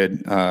 Franco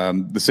did.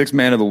 The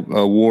six-man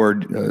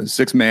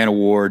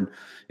award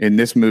in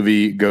this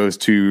movie goes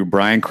to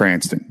Bryan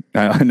Cranston.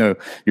 I know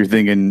you're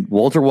thinking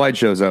Walter White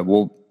shows up.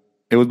 Well,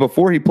 it was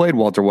before he played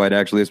Walter White,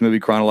 actually. This movie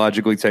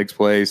chronologically takes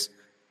place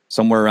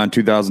somewhere around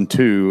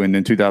 2002 and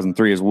then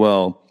 2003 as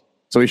well.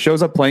 So he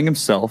shows up playing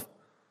himself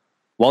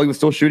while he was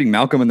still shooting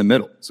Malcolm in the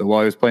Middle. So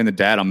while he was playing the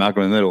dad on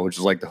Malcolm in the Middle, which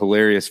is like the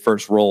hilarious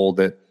first role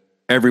that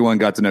everyone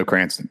got to know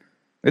Cranston.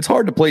 It's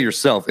hard to play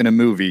yourself in a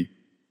movie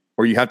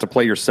where you have to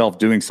play yourself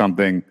doing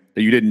something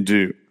that you didn't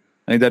do.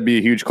 I think that'd be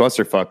a huge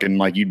clusterfuck, and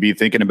like you'd be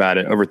thinking about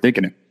it,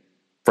 overthinking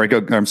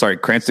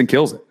it. Cranston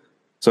kills it.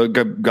 So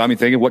it got me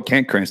thinking, what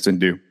can't Cranston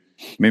do?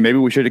 I mean, maybe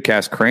we should have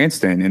cast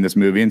Cranston in this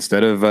movie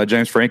instead of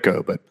James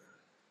Franco, but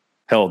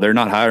hell, they're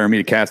not hiring me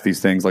to cast these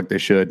things like they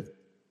should.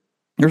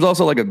 There's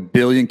also like a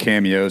billion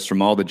cameos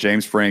from all the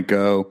James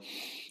Franco,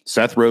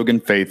 Seth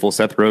Rogen faithful.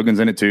 Seth Rogen's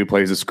in it too,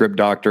 plays a script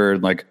doctor,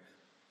 like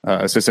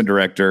assistant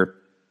director.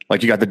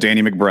 Like you got the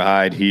Danny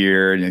McBride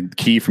here, and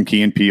Key from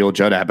Key and Peele,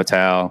 Judd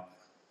Apatow.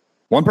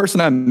 One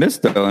person I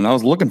missed though, and I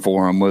was looking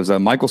for him, was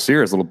Michael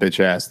Cera's little bitch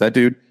ass. That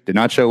dude did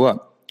not show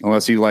up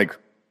unless he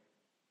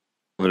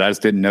but I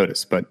just didn't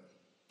notice. But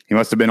he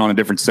must have been on a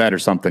different set or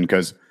something,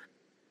 because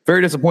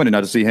very disappointed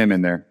not to see him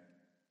in there.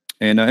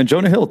 And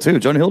Jonah Hill too.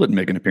 Jonah Hill didn't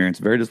make an appearance.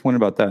 Very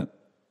disappointed about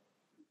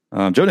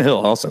that. Jonah Hill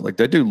also, like,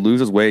 that dude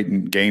loses weight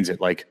and gains it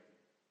like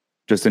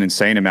just an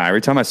insane amount. Every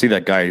time I see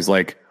that guy, he's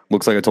like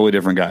looks like a totally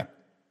different guy.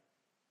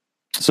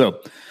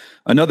 So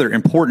another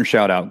important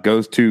shout out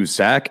goes to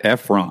Zac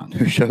Efron,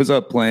 who shows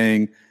up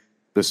playing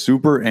the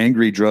super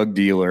angry drug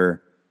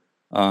dealer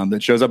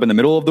that shows up in the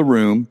middle of the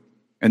room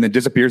and then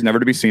disappears, never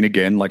to be seen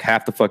again, like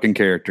half the fucking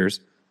characters.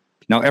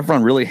 Now,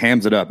 Efron really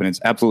hams it up, and it's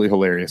absolutely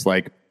hilarious.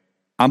 Like,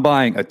 I'm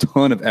buying a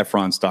ton of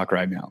Efron stock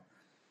right now.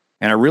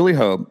 And I really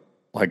hope,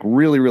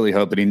 really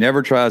hope that he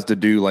never tries to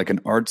do like an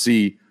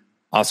artsy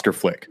Oscar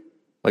flick.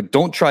 Like,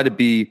 don't try to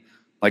be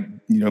like,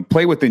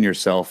 play within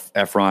yourself,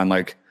 Efron.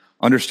 Like,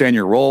 understand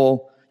your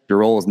role. Your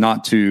role is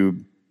not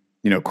to,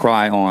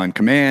 cry on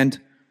command.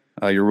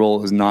 Your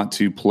role is not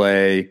to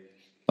play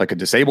like a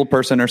disabled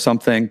person or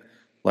something.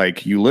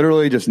 Like, you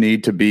literally just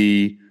need to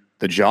be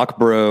the jock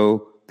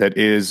bro that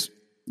is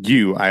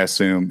you, I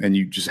assume. And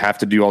you just have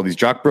to do all these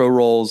jock bro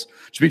roles.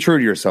 Just be true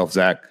to yourself,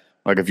 Zach.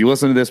 Like, if you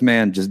listen to this,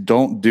 man, just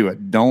don't do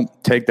it. Don't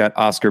take that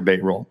Oscar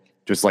bait role.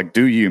 Just like,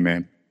 do you,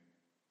 man.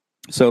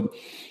 So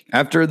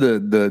after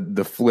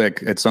the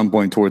flick, at some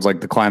point towards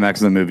like the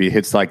climax of the movie, it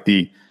hits like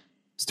the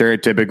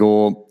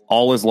stereotypical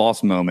all is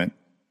lost moment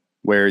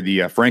where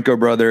the Franco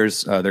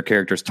brothers, their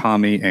characters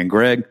Tommy and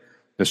Greg,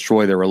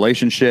 destroy their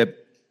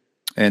relationship.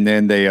 And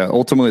then they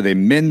ultimately they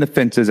mend the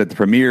fences at the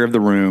premiere of The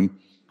Room,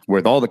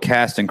 where all the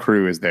cast and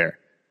crew is there.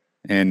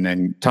 And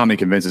then Tommy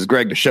convinces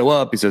Greg to show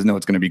up. He says, no,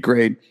 it's going to be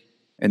great.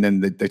 And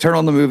then they turn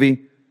on the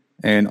movie,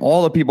 and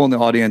all the people in the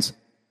audience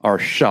are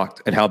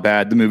shocked at how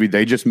bad the movie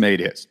they just made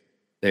is.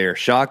 They are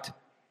shocked.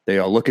 They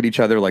all look at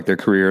each other like their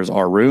careers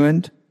are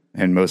ruined,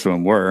 and most of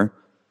them were.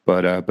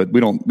 But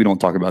we don't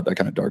talk about that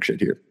kind of dark shit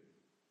here.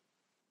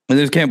 And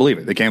they just can't believe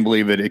it. They can't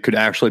believe it could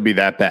actually be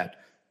that bad.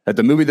 That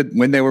the movie that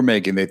when they were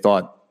making, they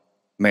thought,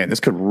 man, this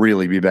could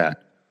really be bad.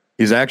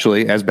 Is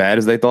actually as bad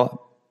as they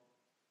thought.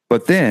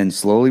 But then,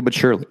 slowly but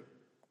surely,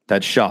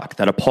 that shock,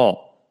 that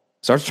appall,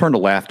 starts to turn to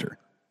laughter.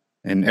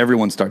 And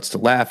everyone starts to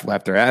laugh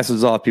their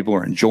asses off. People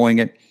are enjoying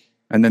it.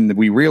 And then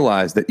we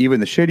realize that even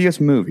the shittiest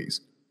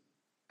movies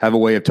have a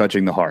way of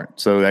touching the heart.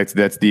 So that's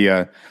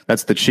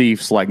the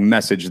Chiefs like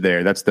message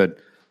there. That's the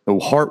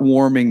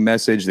heartwarming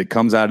message that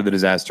comes out of the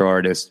Disaster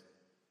Artist.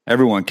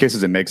 Everyone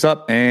kisses and makes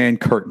up, and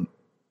curtain.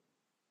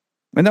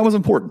 And that was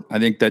important. I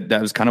think that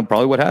was kind of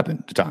probably what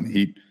happened to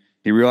Tommy.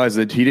 He realized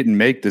that he didn't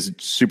make this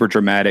super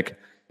dramatic,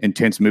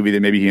 intense movie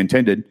that maybe he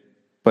intended,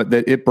 but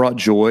that it brought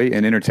joy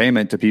and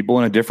entertainment to people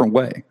in a different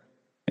way.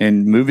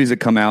 And movies that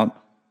come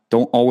out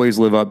don't always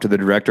live up to the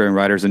director and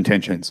writer's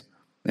intentions.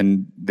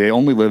 And they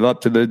only live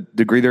up to the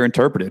degree they're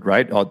interpreted,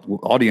 right?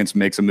 Audience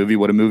makes a movie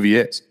what a movie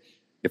is.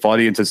 If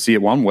audiences see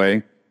it one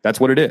way, that's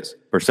what it is.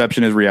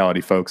 Perception is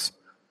reality, folks.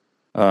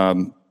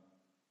 And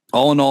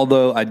All in all,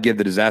 though, I'd give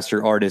The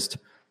Disaster Artist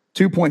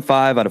 2.5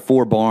 out of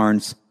 4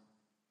 barns.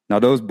 Now,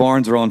 those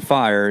barns are on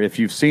fire if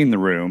you've seen The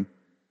Room,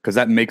 because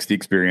that makes the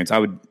experience. I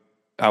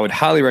would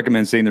highly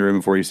recommend seeing The Room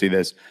before you see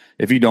this.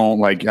 If you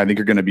don't, I think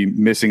you're going to be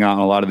missing out on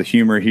a lot of the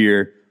humor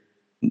here.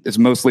 It's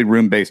mostly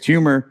room-based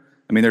humor.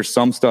 I mean, there's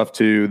some stuff,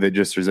 too, that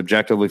just is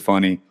objectively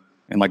funny.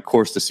 And, of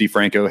course, to see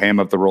Franco ham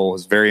up the role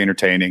is very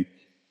entertaining.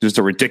 Just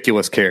a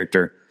ridiculous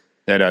character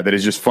that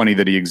is just funny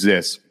that he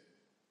exists.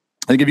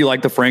 I think if you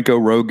like the Franco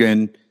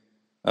Rogen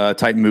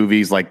type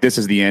movies, like This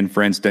Is the End,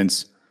 for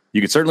instance,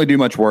 you could certainly do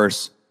much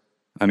worse.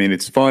 I mean,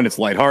 it's fun, it's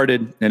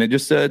lighthearted, and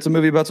it's a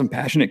movie about some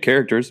passionate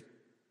characters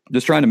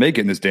just trying to make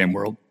it in this damn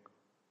world,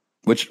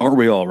 which aren't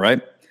we all,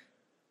 right?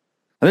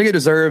 I think it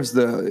deserves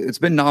it's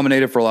been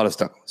nominated for a lot of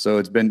stuff. So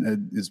it's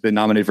been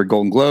nominated for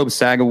Golden Globes,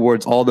 SAG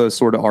Awards, all those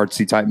sort of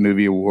artsy type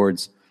movie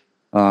awards,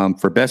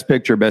 for Best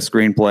Picture, Best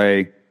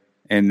Screenplay.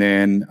 And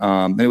then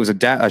it was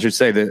I should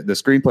say the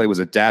screenplay was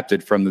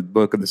adapted from the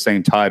book of the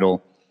same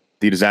title,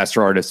 The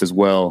Disaster Artist, as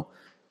well.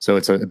 So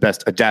it's a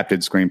Best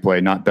Adapted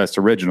Screenplay, not Best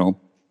Original.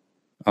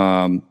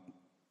 And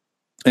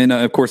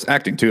of course,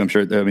 acting too. I'm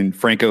sure. I mean,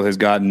 Franco has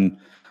gotten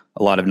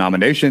a lot of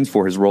nominations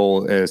for his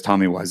role as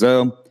Tommy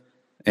Wiseau,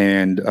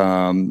 and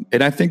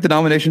I think the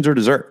nominations are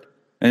deserved.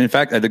 And in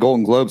fact, at the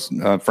Golden Globes,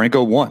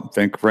 Franco won.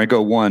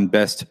 Franco won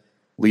Best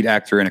Lead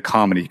Actor in a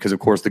Comedy because, of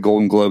course, the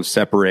Golden Globes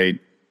separate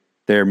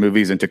their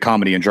movies into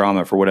comedy and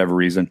drama for whatever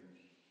reason,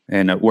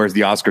 and whereas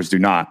the Oscars do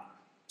not.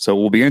 So it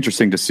will be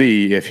interesting to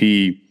see if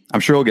I'm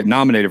sure he'll get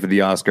nominated for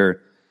the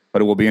Oscar,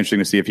 but it will be interesting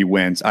to see if he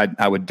wins.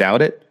 I would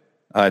doubt it.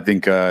 I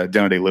think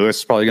Daniel Day-Lewis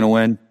is probably going to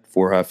win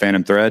for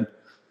Phantom Thread,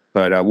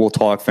 but we'll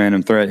talk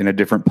Phantom Thread in a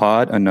different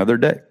pod another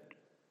day.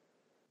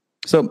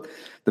 So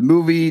the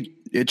movie,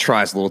 it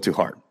tries a little too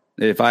hard.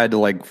 If I had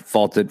to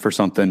fault it for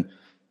something,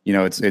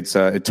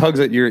 it tugs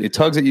at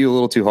you a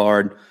little too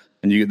hard,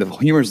 and the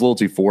humor is a little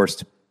too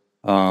forced.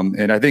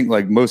 And I think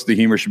most of the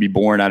humor should be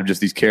born out of just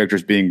these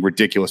characters being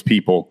ridiculous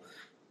people,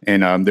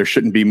 and there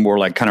shouldn't be more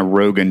kind of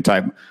Rogen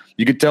type.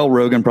 You could tell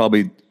Rogen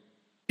probably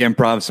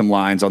improv some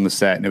lines on the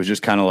set, and it was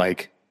just kind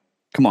of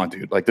come on,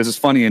 dude, this is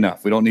funny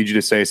enough. We don't need you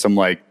to say some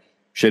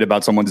shit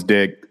about someone's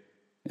dick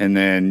and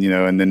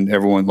then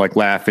everyone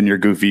laugh in your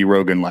goofy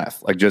Rogen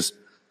laugh. Just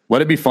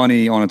let it be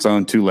funny on its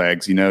own 2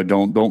 legs.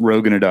 Don't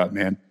Rogen it up,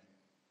 man.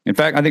 In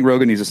fact, I think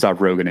Rogen needs to stop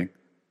Rogening.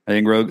 I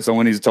think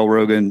someone needs to tell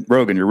Rogen,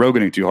 you're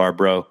Rogening too hard,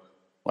 bro.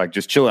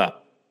 Just chill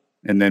out.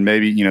 And then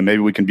maybe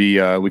we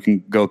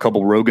can go a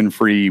couple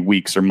Rogen-free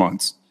weeks or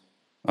months.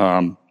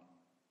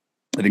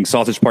 I think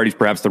Sausage Party is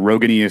perhaps the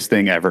Rogeniest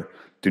thing ever.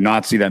 Do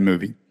not see that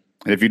movie.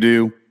 And if you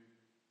do,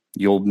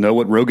 you'll know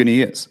what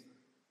Rogeny is.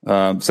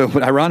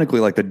 But ironically,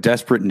 the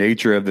desperate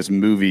nature of this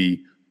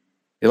movie,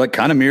 it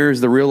kind of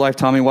mirrors the real life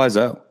Tommy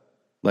Wiseau,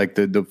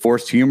 the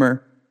forced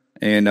humor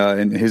and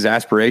his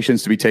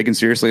aspirations to be taken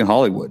seriously in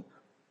Hollywood.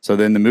 So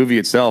then the movie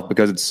itself,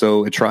 because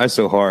it tries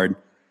so hard,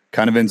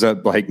 kind of ends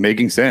up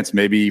making sense.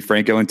 Maybe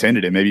Franco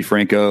intended it. Maybe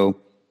Franco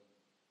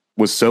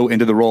was so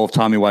into the role of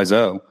Tommy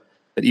Wiseau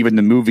that even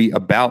the movie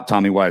about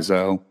Tommy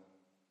Wiseau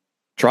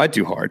tried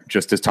too hard,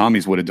 just as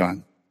Tommy's would have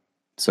done.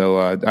 So,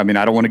 I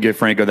don't want to give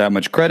Franco that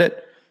much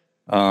credit,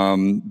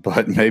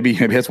 but maybe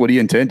that's what he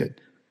intended.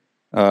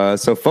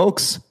 So,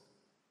 folks,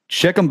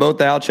 check them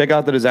both out. Check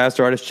out The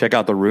Disaster Artist. Check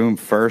out The Room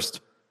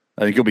first.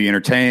 I think you'll be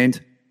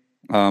entertained.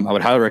 I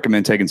would highly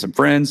recommend taking some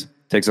friends,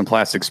 take some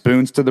plastic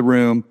spoons to The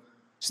Room,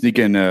 sneak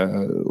in a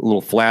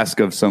little flask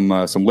of some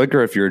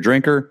liquor if you're a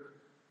drinker,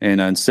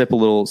 and sip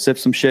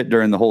some shit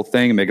during the whole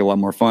thing and make it a lot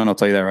more fun. I'll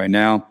tell you that right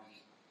now.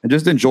 And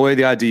just enjoy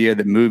the idea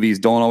that movies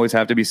don't always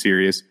have to be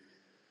serious.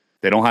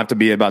 They don't have to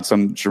be about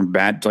some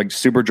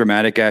super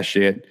dramatic ass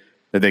shit,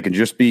 that they can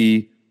just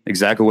be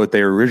exactly what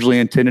they were originally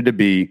intended to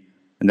be.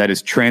 And that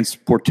is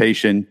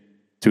transportation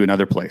to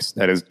another place.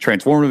 That is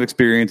transformative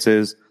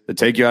experiences that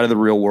take you out of the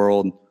real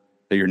world,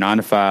 that you're 9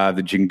 to 5,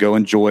 that you can go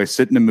enjoy,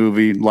 sit in a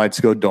movie, lights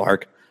go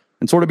dark,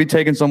 and sort of be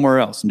taken somewhere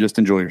else and just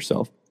enjoy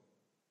yourself.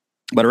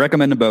 But I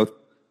recommend them both.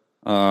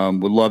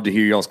 Would love to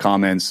hear y'all's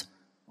comments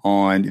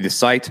on the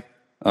site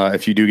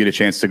if you do get a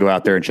chance to go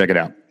out there and check it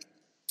out.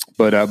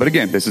 But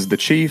again, this is The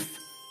Chief.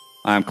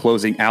 I'm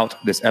closing out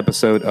this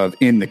episode of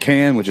In the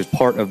Can, which is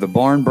part of the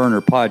Barn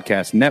Burner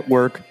Podcast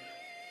Network.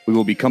 We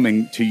will be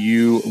coming to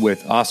you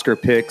with Oscar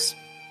picks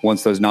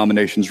once those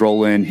nominations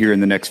roll in here in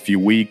the next few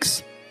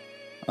weeks.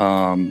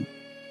 And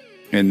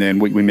then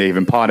we may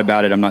even pod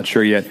about it. I'm not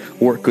sure yet.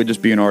 Or it could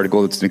just be an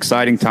article. It's an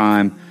exciting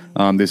time.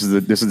 This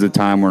is the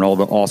time when all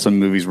the awesome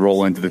movies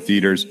roll into the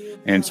theaters,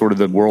 and sort of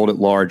the world at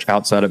large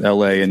outside of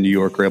LA and New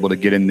York are able to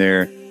get in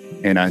there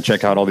and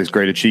check out all these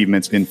great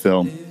achievements in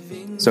film.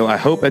 So I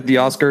hope at the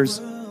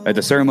Oscars, at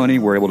the ceremony,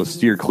 we're able to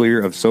steer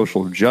clear of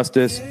social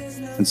justice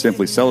and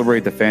simply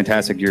celebrate the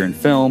fantastic year in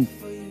film.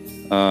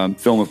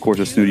 Film, of course,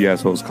 as snooty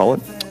assholes call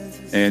it.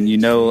 And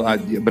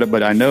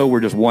but I know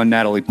we're just one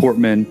Natalie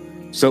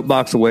Portman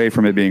soapbox away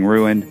from it being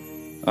ruined.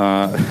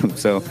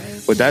 So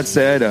with that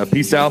said,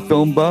 peace out,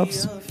 film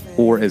buffs,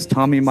 or as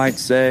Tommy might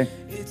say,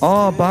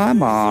 oh, bye,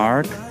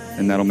 Mark.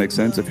 And that'll make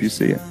sense if you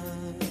see it.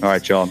 All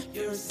right, y'all.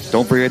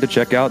 Don't forget to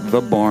check out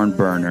The Barn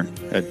Burner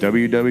at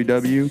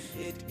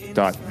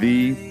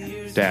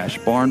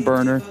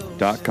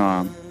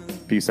www.the-barnburner.com.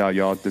 Peace out,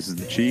 y'all. This is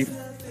the Chief,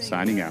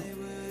 signing out.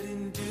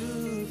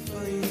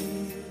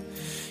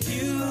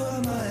 You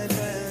are my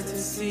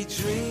fantasy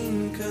dream.